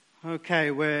Okay,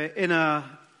 we're in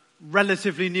a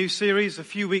relatively new series, a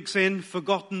few weeks in,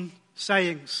 Forgotten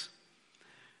Sayings.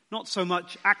 Not so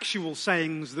much actual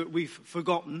sayings that we've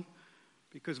forgotten,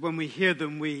 because when we hear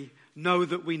them, we know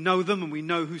that we know them, and we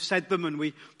know who said them, and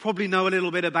we probably know a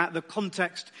little bit about the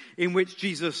context in which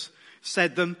Jesus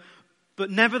said them.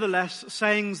 But nevertheless,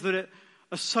 sayings that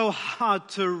are so hard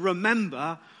to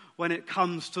remember when it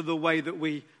comes to the way that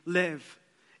we live.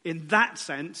 In that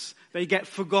sense, they get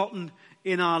forgotten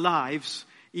in our lives,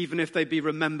 even if they be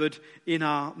remembered in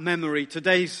our memory.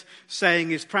 Today's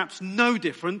saying is perhaps no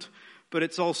different, but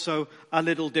it's also a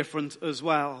little different as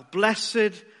well.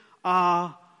 Blessed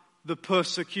are the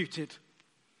persecuted.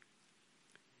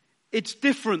 It's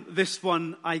different, this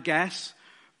one, I guess,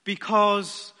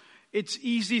 because it's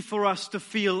easy for us to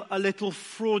feel a little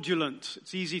fraudulent.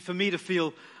 It's easy for me to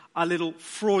feel a little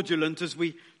fraudulent as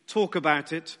we talk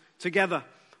about it together.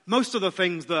 Most of the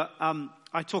things that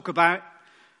I talk about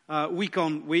week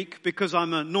on week, because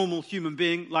I'm a normal human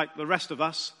being like the rest of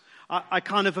us, I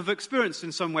kind of have experienced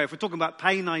in some way. If we're talking about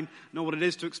pain, I know what it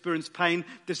is to experience pain,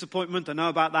 disappointment, I know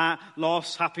about that,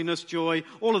 loss, happiness, joy,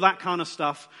 all of that kind of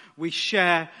stuff we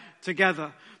share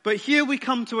together. But here we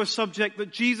come to a subject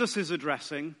that Jesus is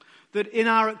addressing, that in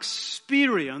our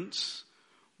experience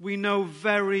we know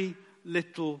very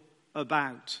little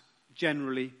about,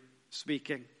 generally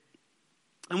speaking.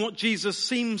 And what Jesus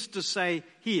seems to say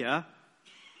here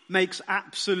makes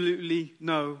absolutely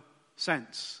no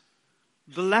sense.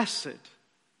 Blessed,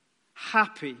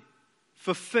 happy,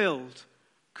 fulfilled,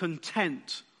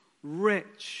 content,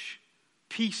 rich,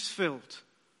 peace-filled,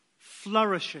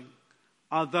 flourishing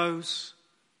are those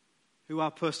who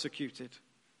are persecuted.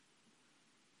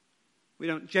 We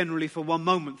don't generally for one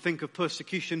moment think of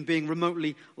persecution being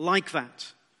remotely like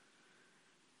that.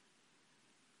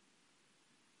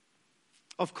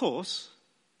 Of course,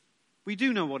 we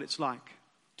do know what it's like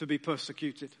to be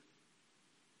persecuted.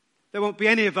 There won't be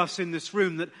any of us in this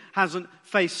room that hasn't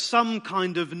faced some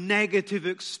kind of negative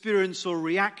experience or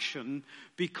reaction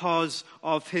because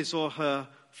of his or her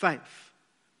faith.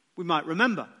 We might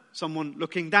remember someone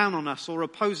looking down on us or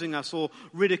opposing us or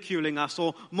ridiculing us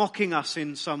or mocking us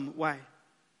in some way.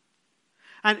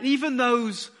 And even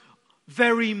those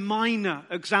very minor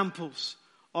examples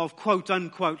of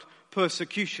quote-unquote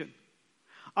persecution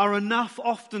are enough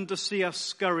often to see us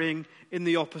scurrying in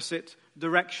the opposite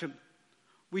direction.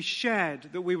 We shared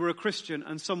that we were a Christian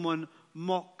and someone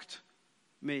mocked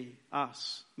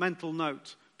us. Mental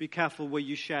note, be careful where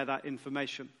you share that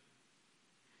information.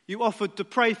 You offered to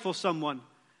pray for someone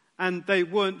and they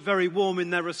weren't very warm in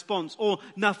their response, or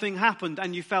nothing happened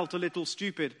and you felt a little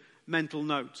stupid. Mental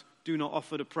note, do not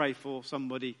offer to pray for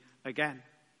somebody again.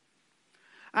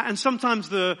 And sometimes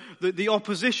the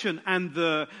opposition and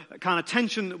the kind of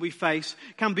tension that we face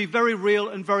can be very real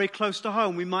and very close to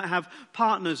home. We might have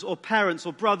partners or parents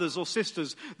or brothers or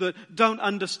sisters that don't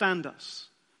understand us,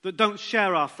 that don't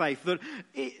share our faith,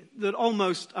 that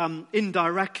almost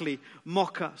indirectly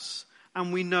mock us.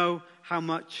 And we know how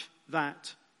much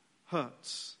that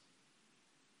hurts.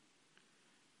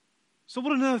 So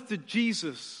what on earth did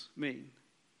Jesus mean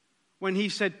when he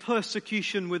said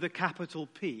persecution with a capital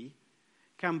P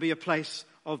can be a place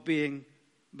of being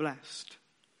blessed?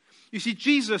 You see,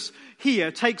 Jesus here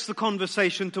takes the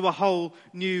conversation to a whole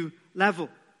new level.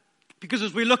 Because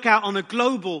as we look out on a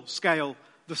global scale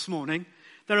this morning,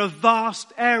 there are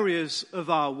vast areas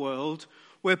of our world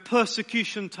where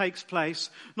persecution takes place,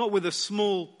 not with a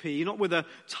small p, not with a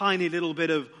tiny little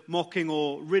bit of mocking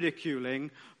or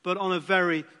ridiculing, but on a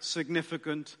very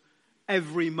significant,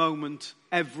 every moment,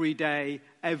 every day,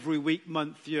 every week,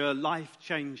 month, year,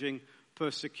 life-changing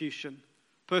persecution.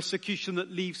 Persecution that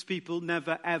leaves people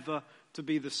never ever to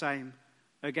be the same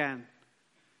again.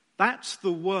 That's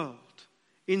the world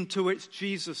into which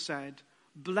Jesus said,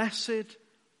 blessed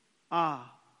are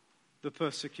the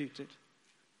persecuted.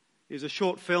 Here's a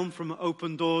short film from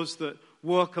Open Doors that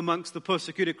work amongst the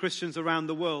persecuted Christians around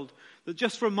the world that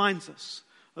just reminds us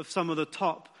of some of the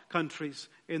top countries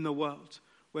in the world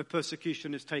where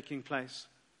persecution is taking place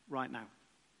right now.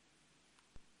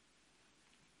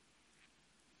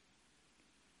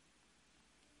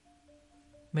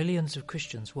 Millions of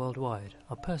Christians worldwide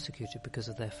are persecuted because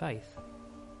of their faith.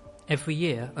 Every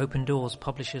year, Open Doors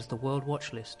publishes the World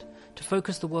Watch List to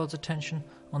focus the world's attention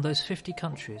on those 50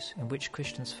 countries in which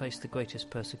Christians face the greatest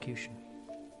persecution.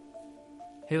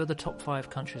 Here are the top 5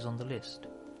 countries on the list,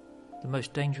 the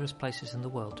most dangerous places in the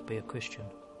world to be a Christian.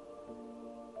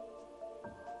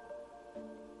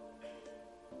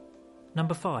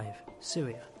 Number 5,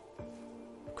 Syria.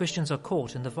 Christians are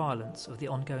caught in the violence of the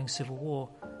ongoing civil war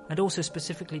and also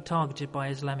specifically targeted by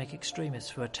Islamic extremists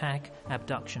for attack,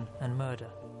 abduction and murder.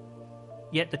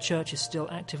 Yet the church is still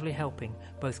actively helping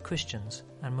both Christians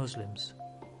and Muslims.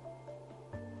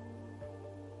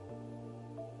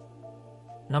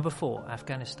 Number 4,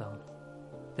 Afghanistan.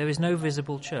 There is no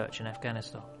visible church in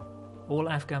Afghanistan. All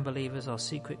Afghan believers are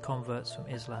secret converts from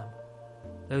Islam.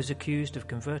 Those accused of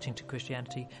converting to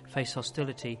Christianity face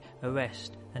hostility,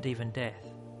 arrest, and even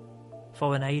death.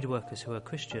 Foreign aid workers who are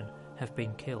Christian have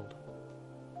been killed.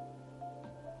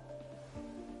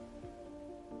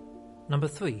 Number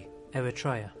 3,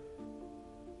 Eritrea.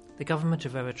 The government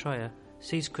of Eritrea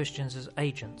sees Christians as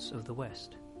agents of the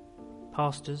West.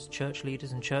 Pastors, church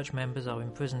leaders and church members are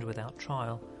imprisoned without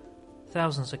trial.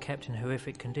 Thousands are kept in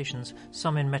horrific conditions,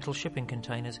 some in metal shipping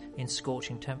containers in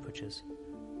scorching temperatures.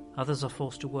 Others are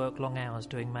forced to work long hours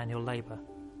doing manual labour.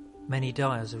 Many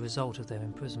die as a result of their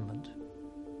imprisonment.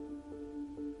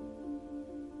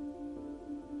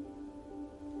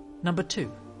 Number 2,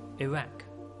 Iraq.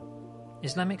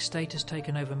 Islamic State has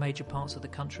taken over major parts of the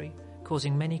country,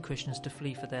 causing many Christians to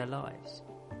flee for their lives.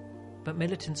 But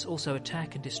militants also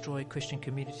attack and destroy Christian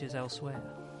communities elsewhere.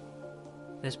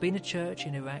 There's been a church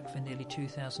in Iraq for nearly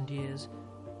 2,000 years.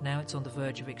 Now it's on the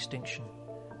verge of extinction,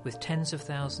 with tens of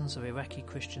thousands of Iraqi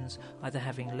Christians either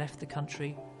having left the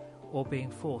country or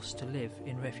being forced to live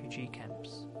in refugee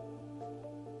camps.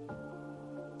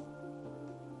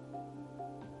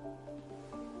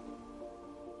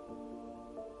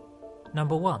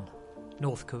 Number 1,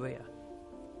 North Korea.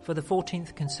 For the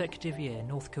 14th consecutive year,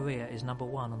 North Korea is number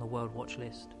 1 on the World Watch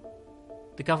list.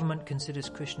 The government considers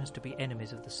Christians to be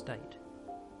enemies of the state.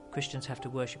 Christians have to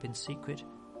worship in secret.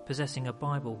 Possessing a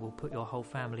Bible will put your whole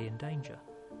family in danger.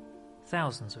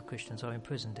 Thousands of Christians are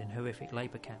imprisoned in horrific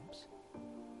labour camps.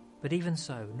 But even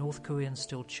so, North Koreans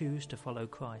still choose to follow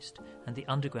Christ, and the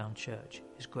underground church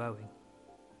is growing.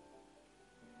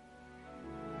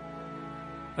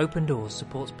 Open Doors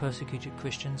supports persecuted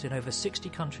Christians in over 60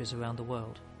 countries around the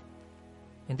world.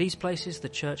 In these places, the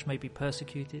church may be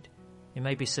persecuted, it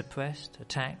may be suppressed,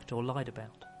 attacked, or lied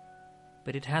about,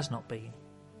 but it has not been,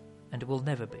 and it will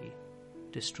never be,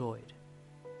 destroyed.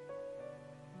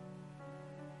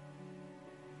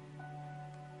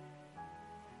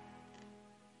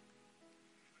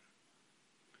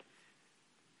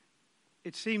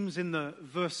 It seems in the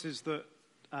verses that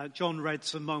John read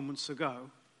some moments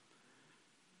ago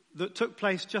that took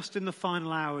place just in the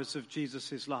final hours of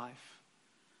Jesus' life,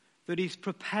 that he's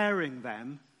preparing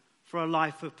them for a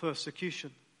life of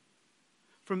persecution.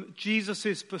 From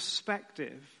Jesus'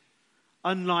 perspective,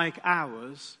 unlike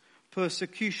ours,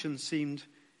 persecution seemed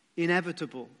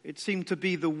inevitable. It seemed to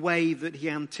be the way that he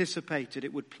anticipated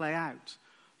it would play out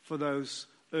for those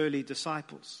early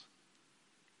disciples.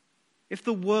 If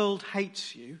the world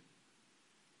hates you,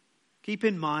 keep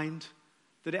in mind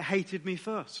that it hated me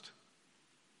first.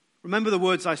 Remember the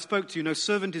words I spoke to you, no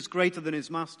servant is greater than his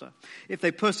master. If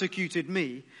they persecuted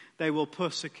me, they will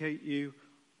persecute you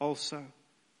also.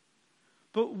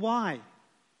 But why?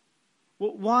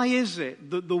 Well, why is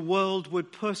it that the world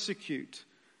would persecute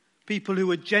people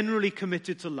who are generally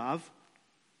committed to love,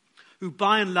 who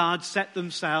by and large set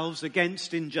themselves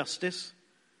against injustice,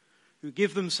 who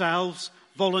give themselves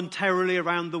voluntarily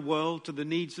around the world to the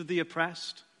needs of the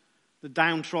oppressed, the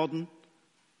downtrodden,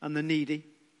 and the needy?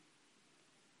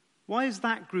 Why is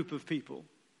that group of people,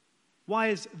 why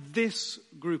is this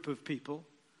group of people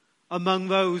among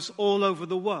those all over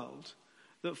the world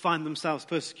that find themselves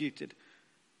persecuted?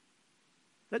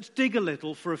 Let's dig a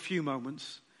little for a few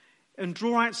moments and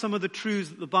draw out some of the truths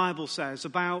that the Bible says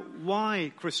about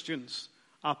why Christians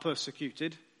are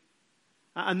persecuted,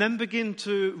 and then begin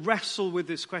to wrestle with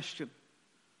this question.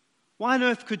 Why on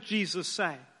earth could Jesus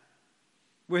say,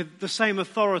 with the same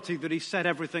authority that he said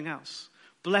everything else,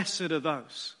 blessed are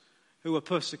those who are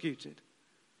persecuted?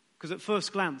 Because at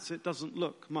first glance, it doesn't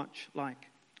look much like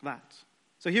that.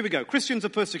 So here we go. Christians are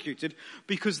persecuted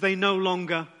because they no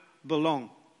longer belong.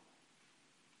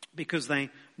 Because they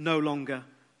no longer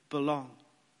belong.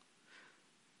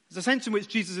 There's a sense in which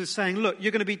Jesus is saying, look,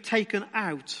 you're going to be taken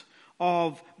out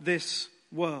of this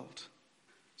world.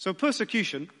 So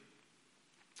persecution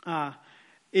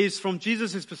is, from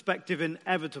Jesus' perspective,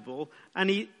 inevitable. And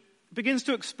he begins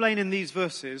to explain in these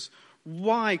verses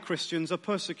why Christians are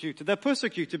persecuted. They're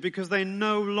persecuted because they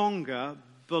no longer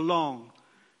belong.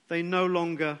 They no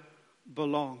longer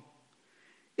belong.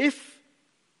 If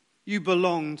you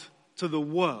belonged to the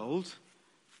world,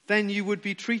 then you would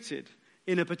be treated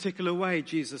in a particular way,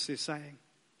 Jesus is saying.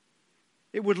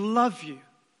 It would love you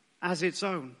as its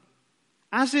own.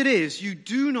 As it is, you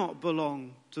do not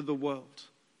belong to the world,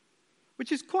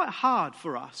 which is quite hard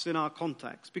for us in our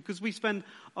context because we spend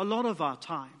a lot of our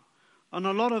time and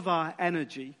a lot of our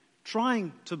energy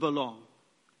trying to belong,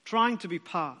 trying to be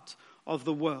part of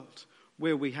the world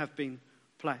where we have been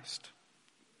placed.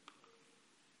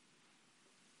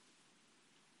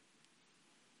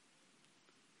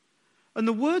 And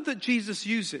the word that Jesus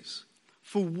uses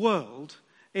for world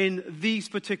in these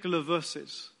particular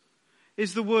verses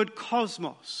is the word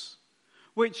cosmos,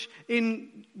 which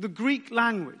in the Greek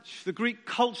language, the Greek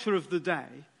culture of the day,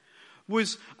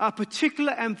 was a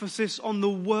particular emphasis on the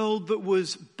world that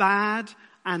was bad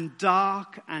and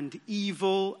dark and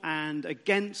evil and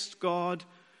against God.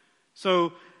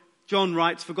 So John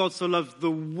writes, "For God so loved the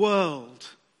world,"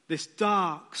 this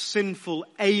dark, sinful,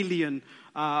 alien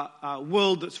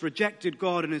world that's rejected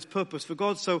God and his purpose. "For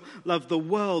God so loved the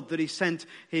world that he sent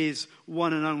his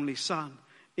one and only Son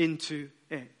into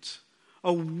it."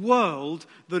 A world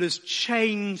that has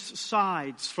changed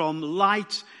sides from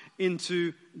light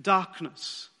into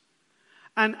darkness.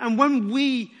 And when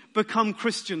we become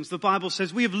Christians, the Bible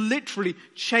says we have literally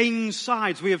changed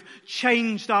sides. We have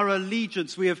changed our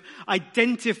allegiance. We have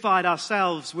identified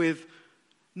ourselves with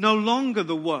no longer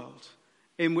the world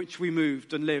in which we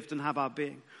moved and lived and have our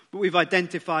being, but we've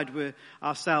identified with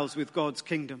ourselves with God's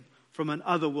kingdom from an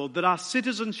other world, that our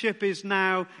citizenship is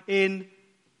now in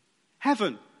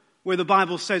heaven, where the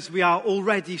Bible says we are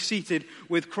already seated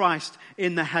with Christ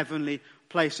in the heavenly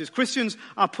places. Christians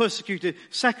are persecuted,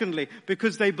 secondly,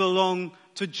 because they belong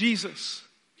to Jesus.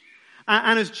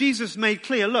 And as Jesus made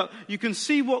clear, look, you can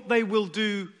see what they will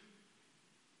do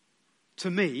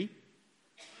to me,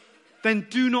 then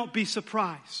do not be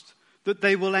surprised that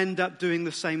they will end up doing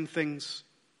the same things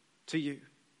to you.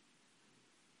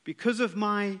 Because of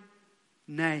my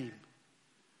name,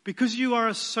 because you are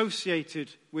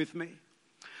associated with me.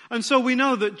 And so we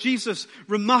know that Jesus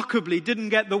remarkably didn't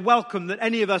get the welcome that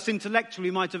any of us intellectually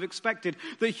might have expected.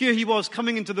 That here he was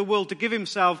coming into the world to give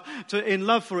himself in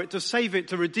love for it, to save it,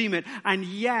 to redeem it. And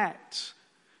yet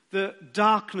the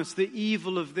darkness, the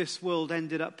evil of this world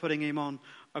ended up putting him on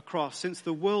a cross. Since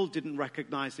the world didn't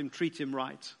recognize him, treat him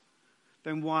right,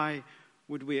 then why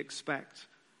would we expect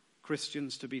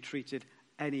Christians to be treated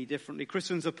any differently?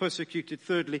 Christians are persecuted,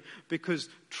 thirdly, because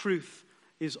truth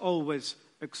is always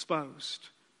exposed.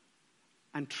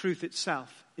 And truth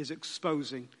itself is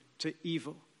exposing to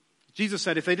evil. Jesus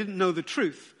said if they didn't know the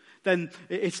truth, then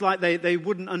it's like they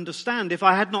wouldn't understand. If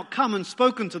I had not come and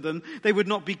spoken to them, they would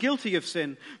not be guilty of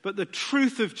sin. But the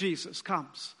truth of Jesus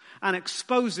comes and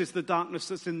exposes the darkness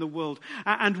that's in the world.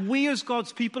 And we as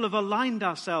God's people have aligned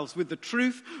ourselves with the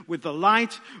truth, with the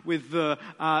light, with the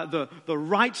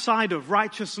right side of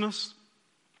righteousness.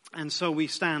 And so we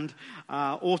stand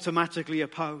automatically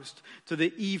opposed to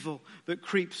the evil that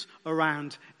creeps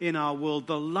around in our world.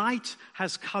 The light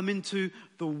has come into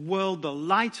the world. The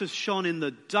light has shone in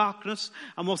the darkness.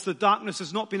 And whilst the darkness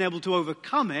has not been able to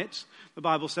overcome it, the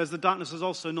Bible says the darkness has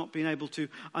also not been able to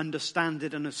understand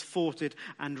it and has fought it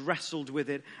and wrestled with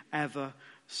it ever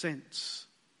since.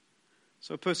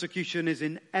 So persecution is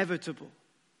inevitable.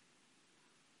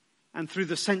 And through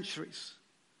the centuries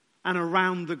and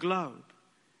around the globe,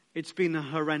 it's been a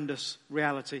horrendous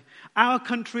reality. Our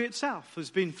country itself has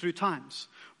been through times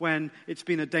when it's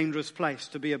been a dangerous place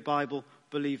to be a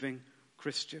Bible-believing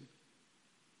Christian.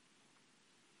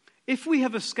 If we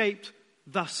have escaped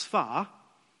thus far,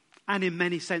 and in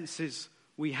many senses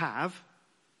we are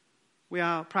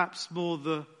perhaps more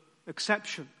the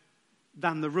exception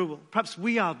than the rule. Perhaps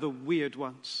we are the weird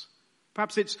ones.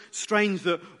 Perhaps it's strange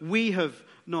that we have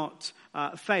not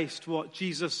faced what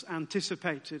Jesus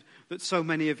anticipated that so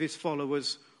many of his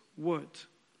followers would.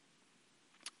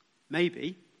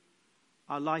 Maybe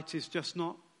our light is just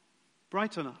not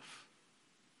bright enough.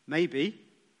 Maybe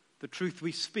the truth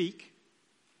we speak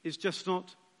is just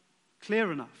not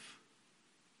clear enough.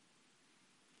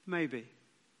 Maybe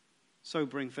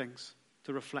sobering things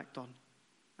to reflect on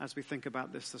as we think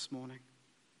about this morning.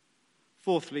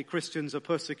 Fourthly, Christians are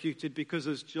persecuted because,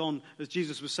 as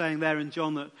Jesus was saying there in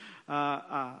John,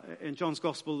 in John's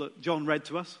Gospel that John read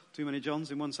to us, too many Johns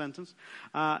in one sentence,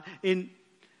 in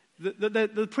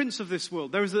the prince of this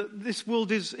world. This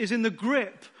world is in the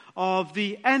grip of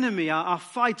the enemy. Our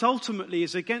fight ultimately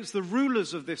is against the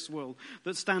rulers of this world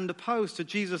that stand opposed to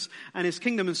Jesus and his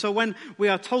kingdom. And so when we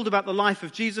are told about the life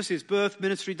of Jesus, his birth,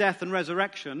 ministry, death, and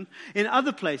resurrection, in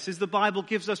other places the Bible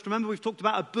gives us, remember we've talked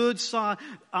about a bird's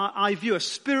eye view, a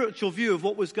spiritual view of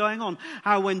what was going on.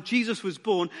 How when Jesus was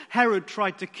born, Herod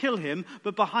tried to kill him,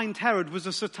 but behind Herod was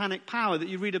a satanic power that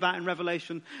you read about in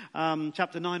Revelation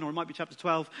chapter 9, or it might be chapter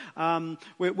 12,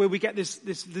 where we get this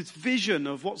vision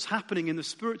of what's happening in the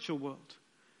spiritual world.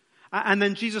 And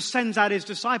then Jesus sends out his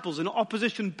disciples, and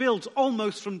opposition builds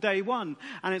almost from day one.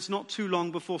 And it's not too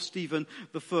long before Stephen,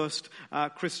 the first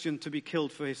Christian to be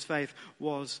killed for his faith,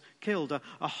 was killed.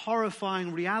 A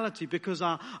horrifying reality, because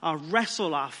our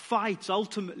wrestle, our fight,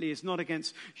 ultimately is not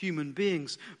against human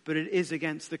beings, but it is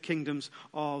against the kingdoms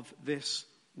of this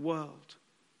world.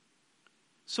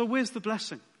 So where's the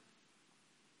blessing?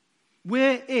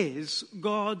 Where is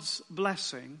God's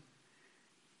blessing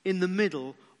in the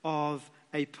middle of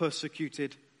a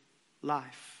persecuted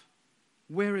life?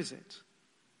 Where is it?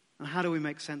 And how do we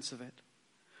make sense of it?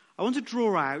 I want to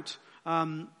draw out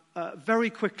very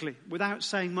quickly, without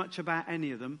saying much about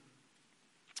any of them,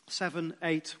 7,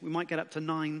 8, we might get up to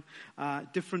 9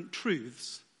 different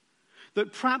truths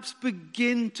that perhaps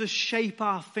begin to shape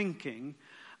our thinking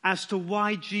as to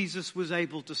why Jesus was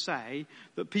able to say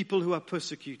that people who are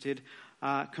persecuted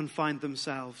can find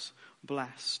themselves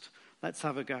blessed. Let's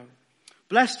have a go.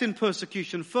 Blessed in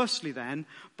persecution, firstly then,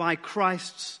 by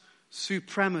Christ's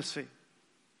supremacy.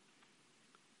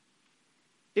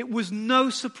 It was no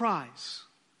surprise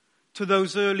to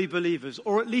those early believers,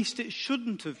 or at least it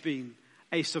shouldn't have been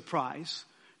a surprise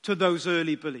to those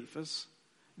early believers,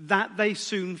 that they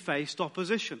soon faced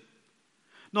opposition.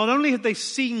 Not only had they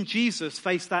seen Jesus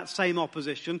face that same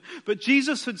opposition, but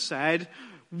Jesus had said,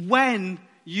 when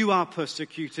you are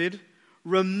persecuted,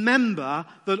 remember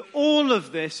that all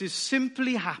of this is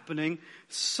simply happening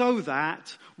so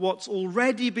that what's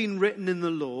already been written in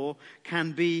the law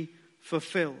can be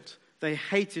fulfilled. They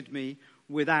hated me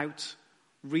without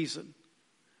reason.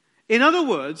 In other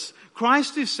words,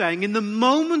 Christ is saying, in the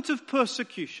moment of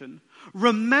persecution,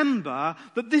 remember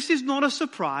that this is not a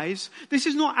surprise. This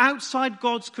is not outside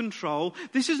God's control.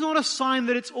 This is not a sign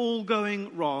that it's all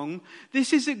going wrong.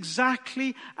 This is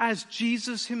exactly as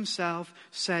Jesus himself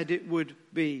said it would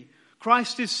be.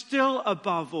 Christ is still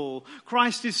above all.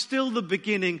 Christ is still the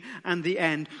beginning and the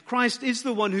end. Christ is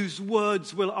the one whose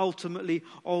words will ultimately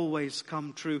always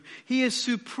come true. He is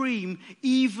supreme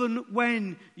even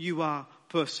when you are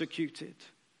persecuted.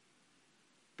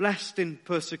 Blessed in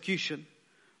persecution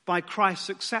by Christ's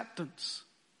acceptance.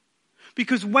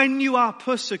 Because when you are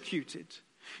persecuted,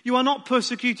 you are not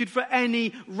persecuted for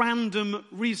any random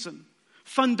reason.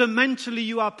 Fundamentally,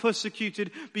 you are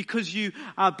persecuted because you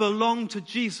belong to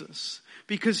Jesus,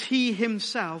 because he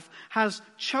himself has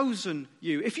chosen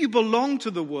you. If you belong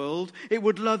to the world, it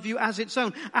would love you as its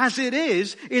own. As it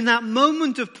is, in that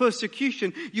moment of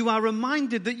persecution, you are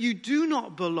reminded that you do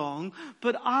not belong,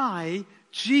 but I,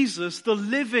 Jesus, the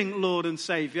living Lord and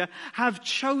Savior, have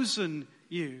chosen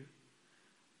you.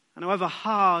 And however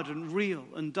hard and real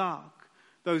and dark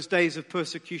those days of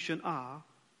persecution are,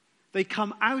 they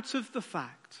come out of the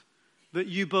fact that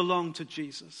you belong to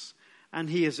Jesus and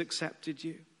he has accepted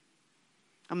you.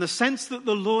 And the sense that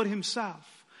the Lord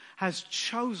himself has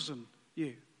chosen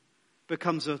you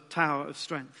becomes a tower of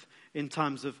strength in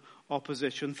times of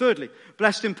opposition. Thirdly,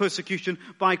 blessed in persecution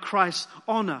by Christ's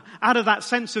honor. Out of that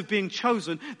sense of being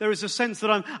chosen, there is a sense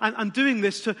that I'm doing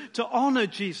this to honor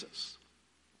Jesus.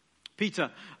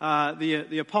 Peter,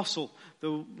 the apostle,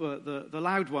 the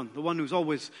loud one, the one who's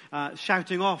always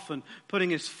shouting off and putting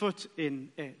his foot in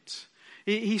it.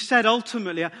 He said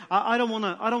ultimately, I don't want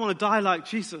to die like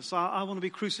Jesus. I want to be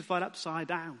crucified upside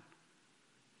down.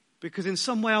 Because in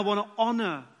some way I want to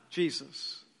honor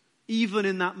Jesus, even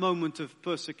in that moment of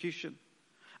persecution.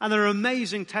 And there are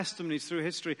amazing testimonies through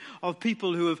history of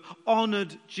people who have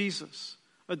honored Jesus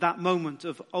at that moment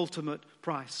of ultimate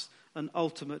price and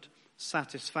ultimate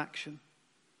satisfaction.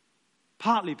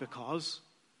 Partly because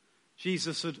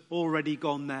Jesus had already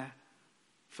gone there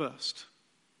first.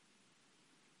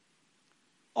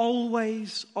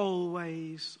 Always,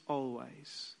 always,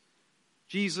 always,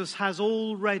 Jesus has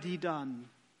already done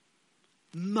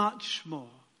much more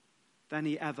than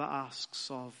he ever asks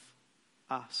of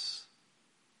us.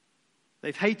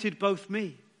 They've hated both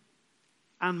me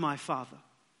and my Father.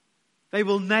 They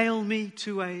will nail me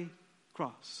to a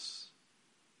cross.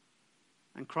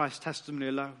 And Christ's testimony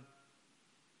alone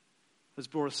has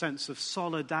brought a sense of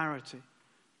solidarity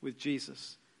with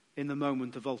Jesus in the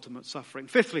moment of ultimate suffering.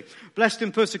 Fifthly, blessed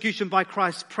in persecution by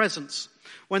Christ's presence.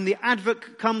 When the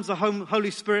advocate comes, the Holy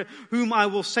Spirit, whom I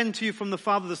will send to you from the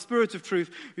Father, the Spirit of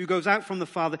truth, who goes out from the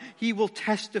Father, he will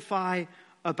testify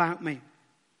about me.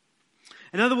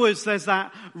 In other words, there's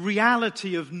that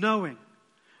reality of knowing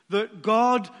that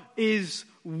God is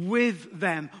with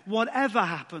them, whatever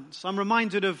happens. I'm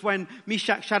reminded of when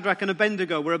Meshach, Shadrach, and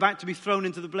Abednego were about to be thrown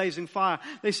into the blazing fire.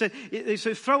 They said,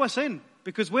 throw us in,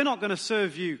 because we're not going to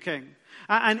serve you, King.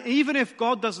 And even if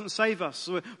God doesn't save us,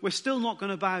 we're still not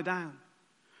going to bow down.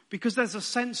 Because there's a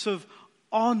sense of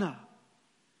honor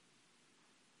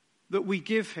that we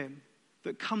give him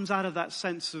that comes out of that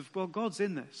sense of, well, God's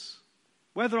in this.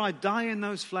 Whether I die in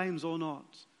those flames or not,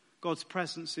 God's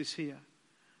presence is here.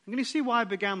 And can you see why I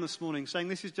began this morning saying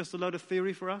this is just a load of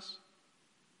theory for us?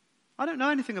 I don't know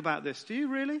anything about this. Do you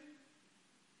really?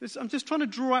 I'm just trying to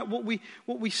draw out what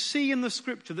we see in the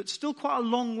scripture that's still quite a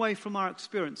long way from our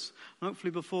experience. And hopefully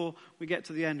before we get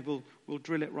to the end, we'll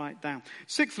drill it right down.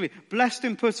 Sixthly, blessed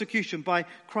in persecution by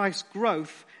Christ's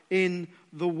growth in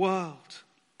the world.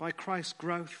 By Christ's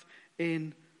growth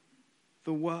in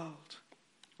the world.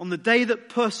 On the day that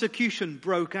persecution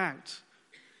broke out,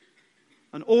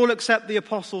 and all except the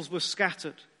apostles were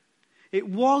scattered, it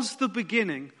was the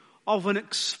beginning of an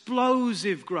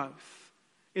explosive growth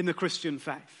in the Christian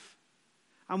faith.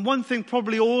 And one thing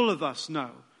probably all of us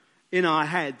know in our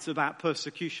heads about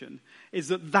persecution is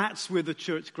that that's where the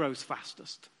church grows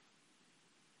fastest.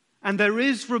 And there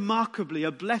is remarkably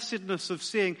a blessedness of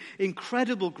seeing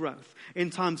incredible growth in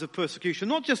times of persecution,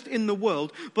 not just in the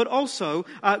world, but also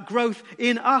growth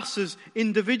in us as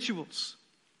individuals.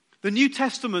 The New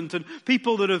Testament and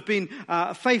people that have been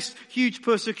faced huge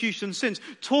persecution since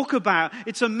talk about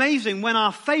it's amazing when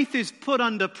our faith is put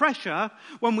under pressure,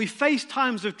 when we face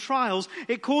times of trials,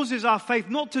 it causes our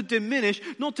faith not to diminish,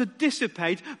 not to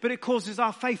dissipate, but it causes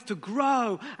our faith to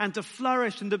grow and to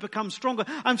flourish and to become stronger.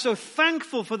 I'm so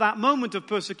thankful for that moment of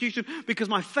persecution because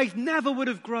my faith never would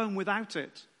have grown without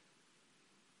it.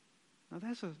 Now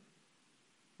there's a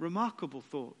remarkable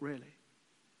thought, really.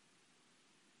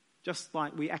 Just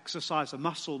like we exercise a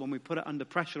muscle when we put it under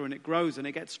pressure and it grows and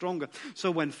it gets stronger. So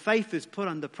when faith is put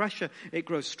under pressure, it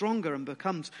grows stronger and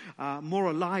becomes more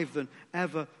alive than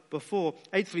ever before.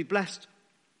 Eighthly, blessed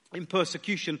in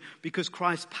persecution because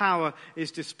Christ's power is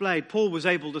displayed. Paul was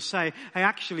able to say, hey,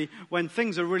 actually, when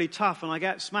things are really tough and I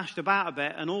get smashed about a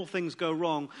bit and all things go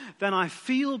wrong, then I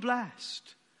feel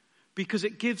blessed because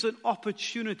it gives an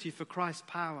opportunity for Christ's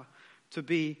power to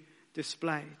be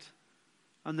displayed.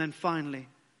 And then finally,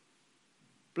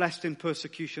 blessed in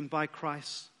persecution by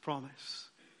Christ's promise.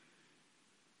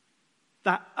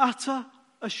 That utter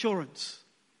assurance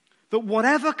that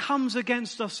whatever comes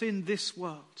against us in this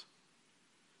world,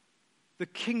 the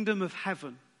kingdom of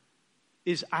heaven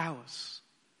is ours.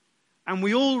 And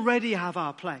we already have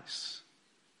our place.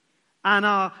 And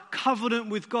our covenant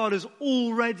with God has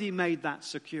already made that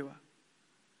secure.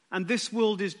 And this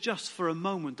world is just for a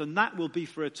moment, and that will be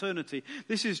for eternity.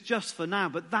 This is just for now,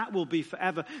 but that will be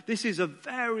forever. This is a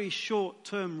very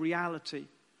short-term reality,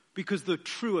 because the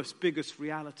truest, biggest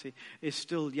reality is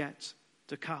still yet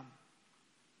to come.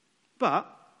 But,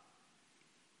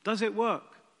 does it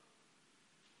work?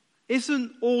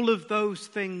 Isn't all of those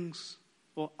things,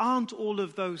 or aren't all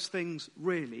of those things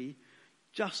really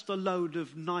just a load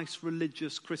of nice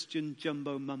religious Christian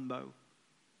jumbo-mumbo?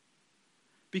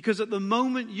 Because at the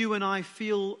moment you and I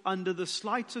feel under the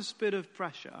slightest bit of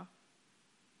pressure,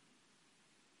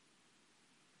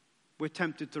 we're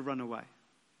tempted to run away.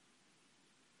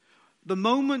 The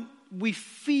moment we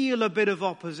feel a bit of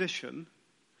opposition,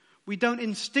 we don't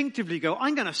instinctively go,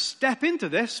 I'm going to step into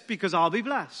this because I'll be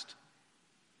blessed.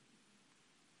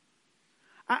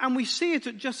 And we see it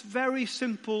at just very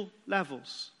simple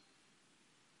levels.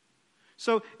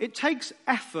 So it takes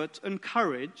effort and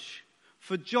courage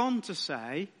for John to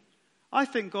say, I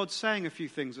think God's saying a few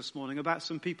things this morning about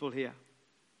some people here.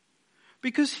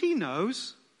 Because he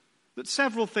knows that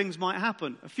several things might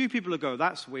happen. A few people will go,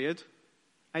 that's weird.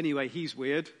 Anyway, he's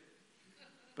weird.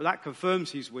 But that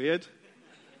confirms he's weird.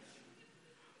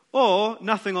 Or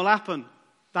nothing will happen.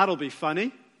 That'll be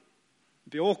funny. It'll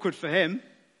be awkward for him.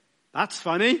 That's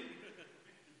funny.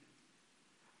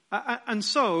 And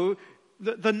so,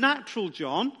 the natural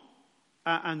John,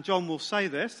 and John will say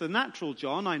this, the natural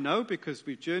John, I know because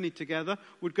we've journeyed together,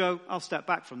 would go, I'll step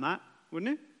back from that,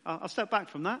 wouldn't he? I'll step back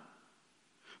from that.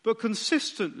 But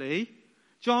consistently,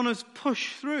 John has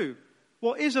pushed through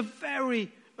what is a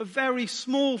very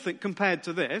small thing compared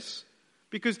to this,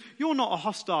 because you're not a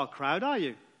hostile crowd, are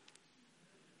you?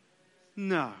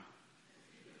 No.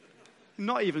 I'm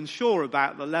not even sure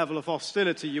about the level of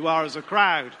hostility you are as a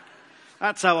crowd.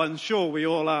 That's how unsure we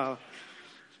all are.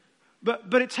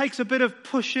 But it takes a bit of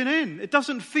pushing in. It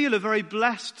doesn't feel a very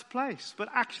blessed place. But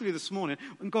actually this morning,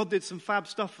 when God did some fab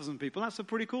stuff for some people, that's a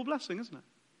pretty cool blessing, isn't it?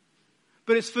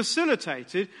 But it's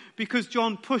facilitated because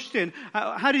John pushed in.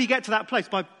 How did he get to that place?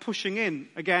 By pushing in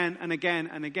again and again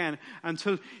and again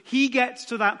until he gets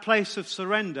to that place of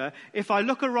surrender. If I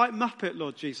look a right muppet,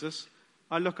 Lord Jesus,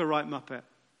 I look a right muppet.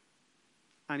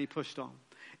 And he pushed on.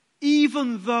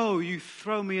 Even though you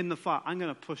throw me in the fire, I'm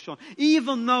going to push on.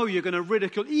 Even though you're going to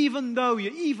ridicule, even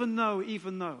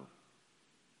though.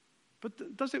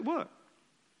 But does it work?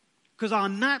 Because our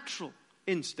natural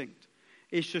instinct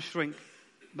is to shrink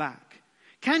back.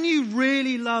 Can you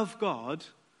really love God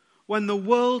when the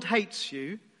world hates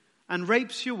you and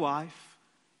rapes your wife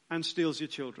and steals your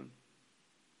children?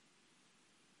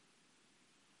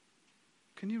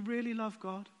 Can you really love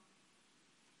God?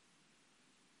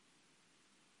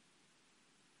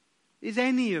 Is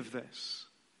any of this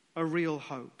a real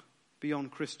hope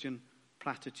beyond Christian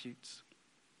platitudes?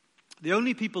 The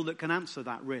only people that can answer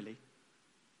that, really,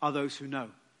 are those who know.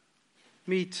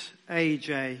 Meet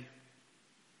AJ.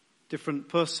 Different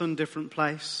person, different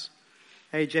place.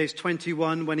 AJ's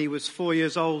 21. When he was 4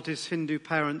 years old, his Hindu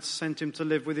parents sent him to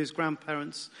live with his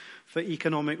grandparents for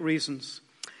economic reasons.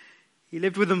 He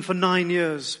lived with them for 9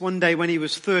 years. One day when he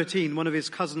was 13, one of his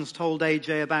cousins told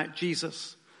AJ about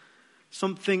Jesus.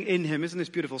 Something in him, isn't this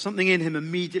beautiful? Something in him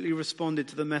immediately responded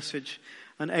to the message,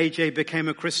 and AJ became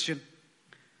a Christian.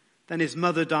 Then his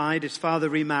mother died, his father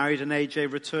remarried, and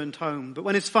AJ returned home. But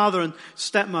when his father and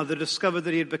stepmother discovered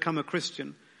that he had become a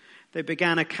Christian, they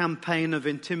began a campaign of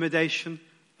intimidation,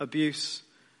 abuse,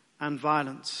 and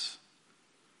violence.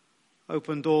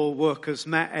 Open Door workers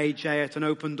met AJ at an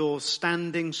Open Doors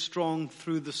Standing Strong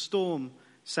Through the Storm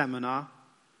seminar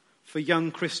for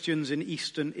young Christians in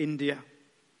eastern India.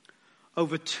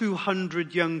 Over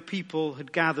 200 young people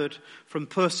had gathered from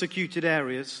persecuted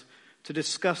areas to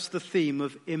discuss the theme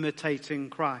of imitating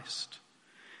Christ.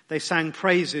 They sang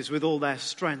praises with all their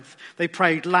strength. They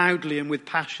prayed loudly and with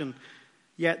passion,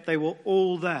 yet they were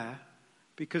all there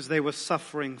because they were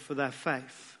suffering for their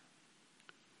faith.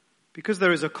 Because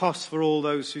there is a cost for all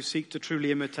those who seek to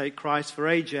truly imitate Christ, for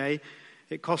AJ,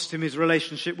 it cost him his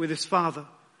relationship with his father.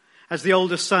 As the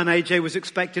oldest son, AJ was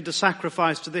expected to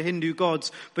sacrifice to the Hindu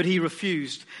gods, but he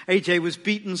refused. AJ was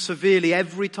beaten severely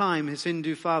every time his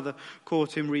Hindu father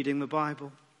caught him reading the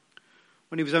Bible.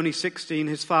 When he was only 16,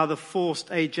 his father forced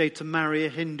AJ to marry a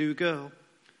Hindu girl.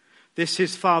 This,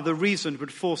 his father reasoned,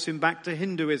 would force him back to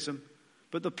Hinduism,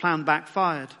 but the plan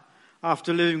backfired.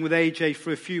 After living with AJ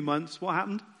for a few months, what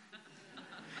happened?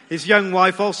 His young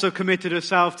wife also committed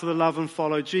herself to the love and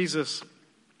follow Jesus.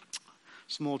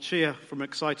 Small cheer from an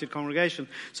excited congregation.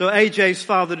 So AJ's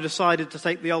father decided to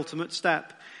take the ultimate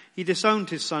step. He disowned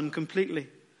his son completely.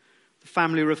 The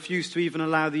family refused to even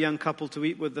allow the young couple to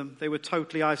eat with them. They were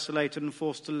totally isolated and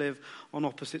forced to live on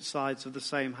opposite sides of the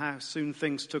same house. Soon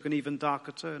things took an even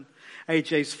darker turn.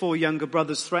 AJ's 4 younger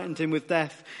brothers threatened him with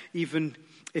death, even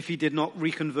if he did not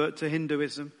reconvert to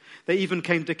Hinduism. They even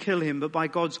came to kill him, but by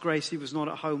God's grace he was not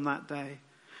at home that day.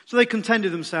 So they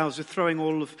contented themselves with throwing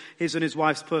all of his and his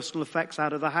wife's personal effects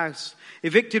out of the house.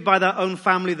 Evicted by their own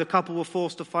family, the couple were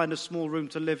forced to find a small room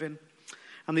to live in.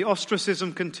 And the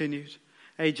ostracism continued.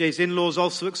 AJ's in-laws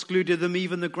also excluded them.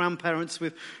 Even the grandparents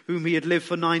with whom he had lived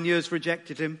for 9 years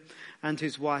rejected him and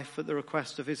his wife at the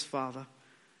request of his father.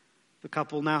 The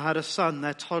couple now had a son.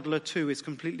 Their toddler too is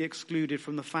completely excluded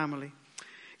from the family.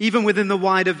 Even within the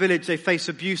wider village, they face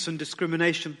abuse and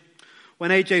discrimination. When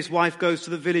AJ's wife goes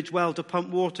to the village well to pump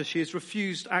water, she is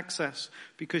refused access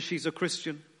because she's a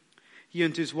Christian. He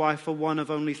and his wife are one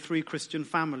of only 3 Christian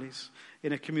families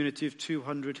in a community of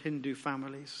 200 Hindu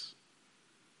families.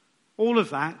 All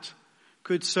of that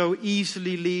could so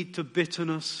easily lead to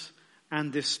bitterness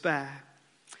and despair.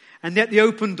 And yet the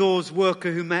Open Doors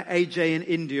worker who met AJ in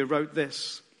India wrote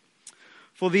this: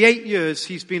 "For the 8 years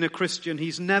he's been a Christian,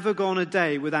 he's never gone a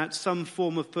day without some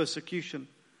form of persecution.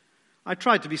 I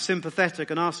tried to be sympathetic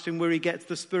and asked him where he gets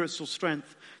the spiritual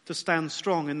strength to stand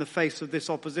strong in the face of this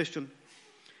opposition.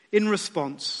 In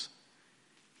response,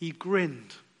 he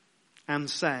grinned and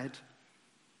said,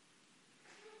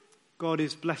 'God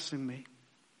is blessing me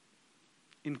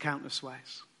in countless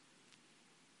ways.'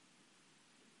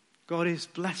 God is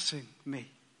blessing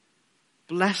me.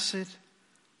 Blessed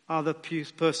are the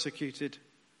persecuted."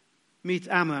 Meet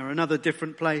Ammar, another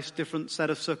different place, different set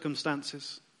of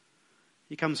circumstances.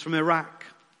 He comes from Iraq.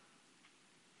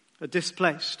 A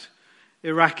displaced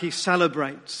Iraqi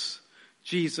celebrates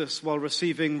Jesus while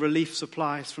receiving relief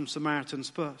supplies from Samaritan's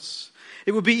purse.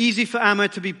 It would be easy for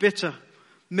Ammar to be bitter.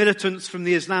 Militants from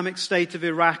the Islamic State of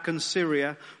Iraq and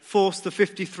Syria forced the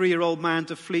 53-year-old man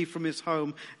to flee from his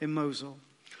home in Mosul,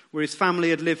 where his family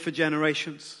had lived for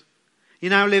generations. He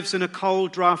now lives in a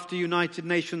cold, drafty United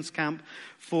Nations camp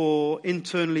for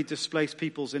internally displaced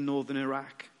peoples in northern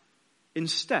Iraq.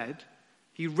 Instead,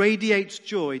 he radiates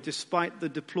joy despite the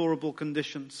deplorable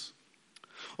conditions.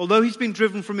 Although he's been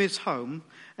driven from his home,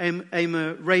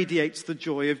 Ammar radiates the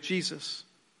joy of Jesus.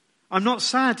 "I'm not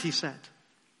sad," he said.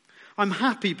 "I'm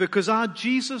happy because our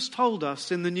Jesus told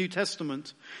us in the New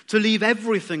Testament to leave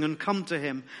everything and come to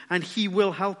him, and he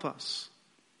will help us."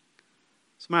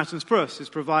 Samaritan's Purse is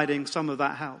providing some of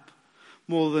that help.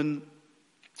 More than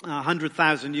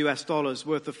 $100,000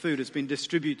 worth of food has been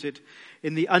distributed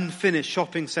in the unfinished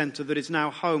shopping center that is now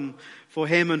home for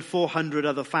him and 400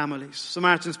 other families.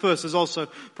 Samaritan's Purse has also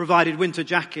provided winter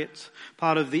jackets,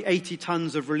 part of the 80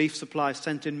 tons of relief supplies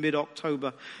sent in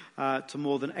mid-October to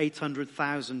more than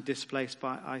 800,000 displaced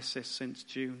by ISIS since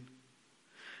June.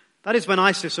 That is when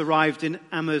ISIS arrived in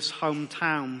Amma's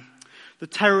hometown. The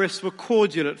terrorists were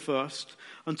cordial at first,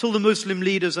 until the Muslim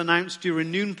leaders announced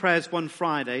during noon prayers one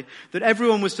Friday that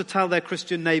everyone was to tell their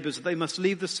Christian neighbors that they must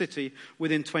leave the city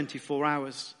within 24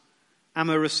 hours.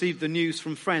 Amma received the news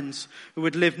from friends who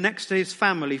had lived next to his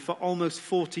family for almost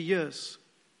 40 years.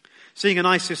 Seeing an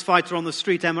ISIS fighter on the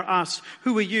street, Amma asked,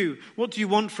 "Who are you? What do you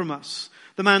want from us?"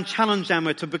 The man challenged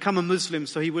Amma to become a Muslim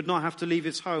so he would not have to leave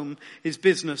his home, his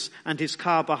business, and his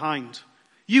car behind.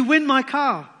 "You win my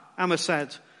car," Amma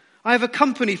said. "I have a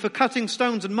company for cutting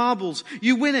stones and marbles.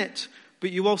 You win it,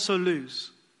 but you also lose,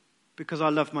 because I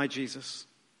love my Jesus."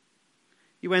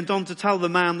 He went on to tell the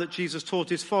man that Jesus taught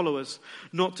his followers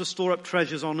not to store up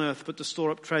treasures on earth, but to store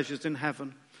up treasures in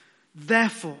heaven.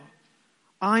 "Therefore,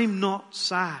 I'm not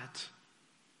sad.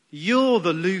 You're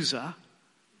the loser.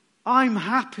 I'm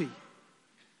happy.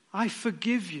 I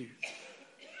forgive you.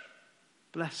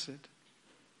 Blessed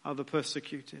are the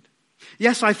persecuted.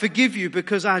 Yes, I forgive you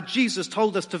because our Jesus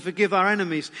told us to forgive our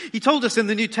enemies. He told us in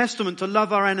the New Testament to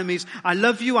love our enemies. I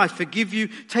love you, I forgive you.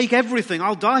 Take everything.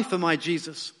 I'll die for my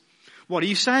Jesus." "What are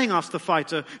you saying?" asked the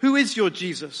fighter. "Who is your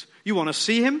Jesus? You want to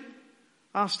see him?"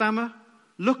 asked Amma.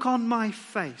 "Look on my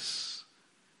face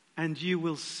and you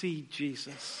will see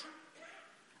Jesus."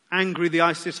 Angry, the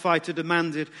ISIS fighter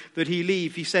demanded that he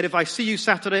leave. He said, "If I see you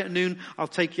Saturday at noon, I'll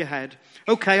take your head."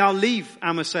 "Okay, I'll leave,"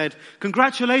 Amma said.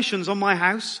 "Congratulations on my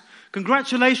house.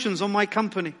 Congratulations on my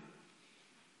company."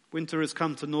 Winter has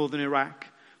come to northern Iraq,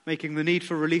 making the need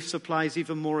for relief supplies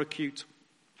even more acute.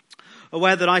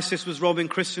 Aware that ISIS was robbing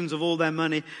Christians of all their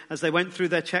money as they went through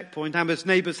their checkpoint, Amma's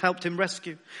neighbors helped him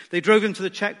rescue. They drove him to the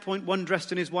checkpoint, one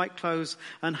dressed in his white clothes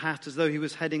and hat as though he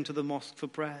was heading to the mosque for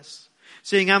prayers.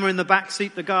 Seeing Amma in the back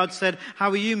seat, the guard said,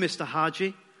 "How are you, Mr.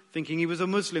 Haji?" Thinking he was a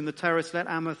Muslim, the terrorist let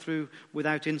Amma through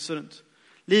without incident.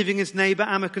 Leaving his neighbor,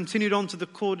 Amma continued on to the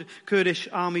Kurdish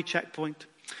army checkpoint.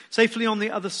 Safely on the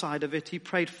other side of it, he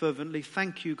prayed fervently,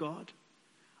 "Thank you, God.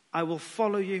 I will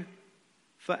follow you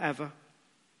forever."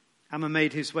 Amma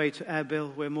made his way to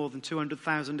Erbil, where more than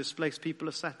 200,000 displaced people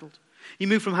are settled. He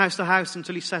moved from house to house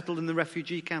until he settled in the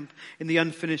refugee camp in the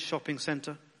unfinished shopping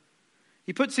center.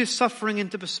 He puts his suffering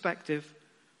into perspective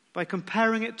by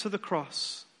comparing it to the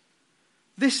cross.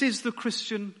 "This is the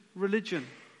Christian religion,"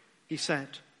 he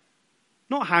said.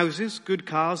 "Not houses, good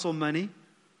cars, or money.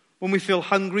 When we feel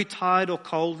hungry, tired, or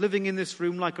cold, living in this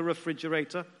room like a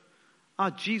refrigerator.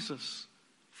 Our Jesus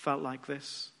felt like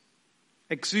this.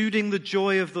 Exuding the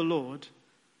joy of the Lord.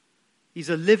 He's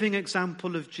a living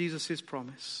example of Jesus'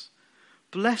 promise.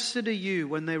 Blessed are you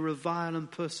when they revile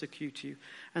and persecute you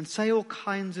and say all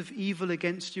kinds of evil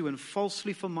against you and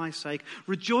falsely for my sake.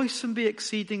 Rejoice and be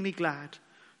exceedingly glad,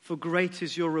 for great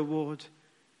is your reward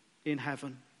in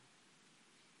heaven."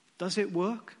 Does it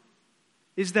work?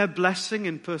 Is there blessing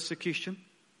in persecution?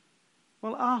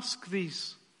 Well, ask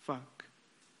these folk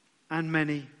and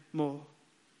many more.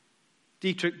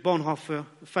 Dietrich Bonhoeffer,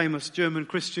 a famous German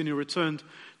Christian who returned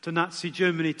to Nazi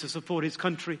Germany to support his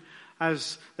country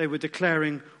as they were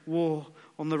declaring war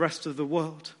on the rest of the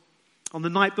world. On the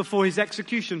night before his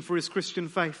execution for his Christian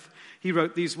faith, he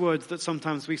wrote these words that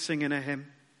sometimes we sing in a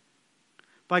hymn.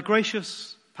 "By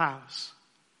gracious powers,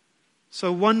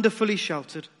 so wonderfully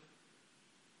sheltered,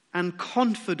 and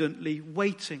confidently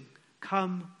waiting,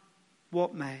 come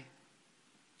what may,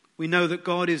 we know that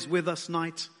God is with us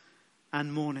night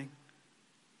and morning,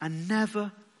 and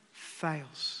never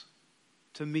fails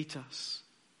to meet us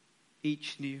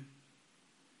each new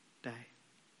day."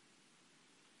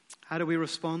 How do we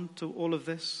respond to all of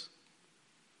this?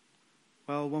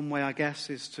 Well, one way, I guess,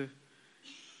 is to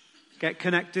get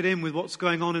connected in with what's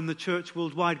going on in the church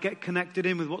worldwide. Get connected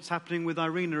in with what's happening with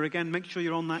Irina. Again, make sure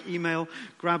you're on that email.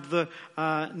 Grab the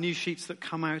news sheets that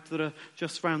come out that are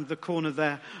just round the corner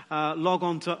there. Log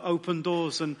on to Open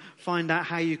Doors and find out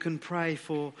how you can pray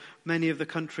for many of the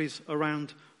countries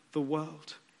around the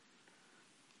world.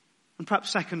 And perhaps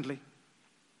secondly,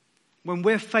 when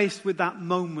we're faced with that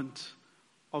moment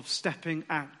of stepping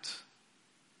out,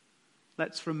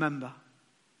 let's remember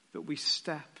that we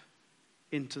step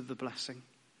into the blessing.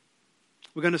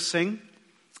 We're going to sing,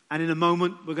 and in a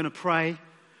moment we're going to pray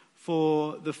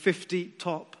for the 50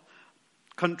 top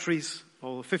countries,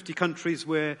 or 50 countries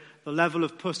where the level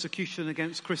of persecution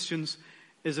against Christians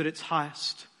is at its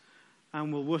highest.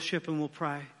 And we'll worship and we'll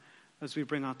pray as we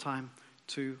bring our time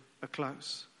to a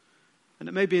close. And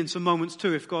it may be in some moments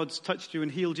too, if God's touched you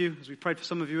and healed you, as we prayed for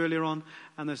some of you earlier on,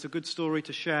 and there's a good story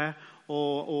to share,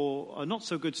 or a not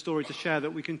so good story to share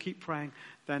that we can keep praying,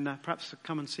 then perhaps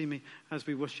come and see me as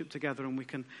we worship together, and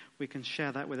we can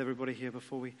share that with everybody here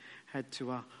before we head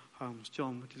to our homes.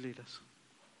 John, would you lead us?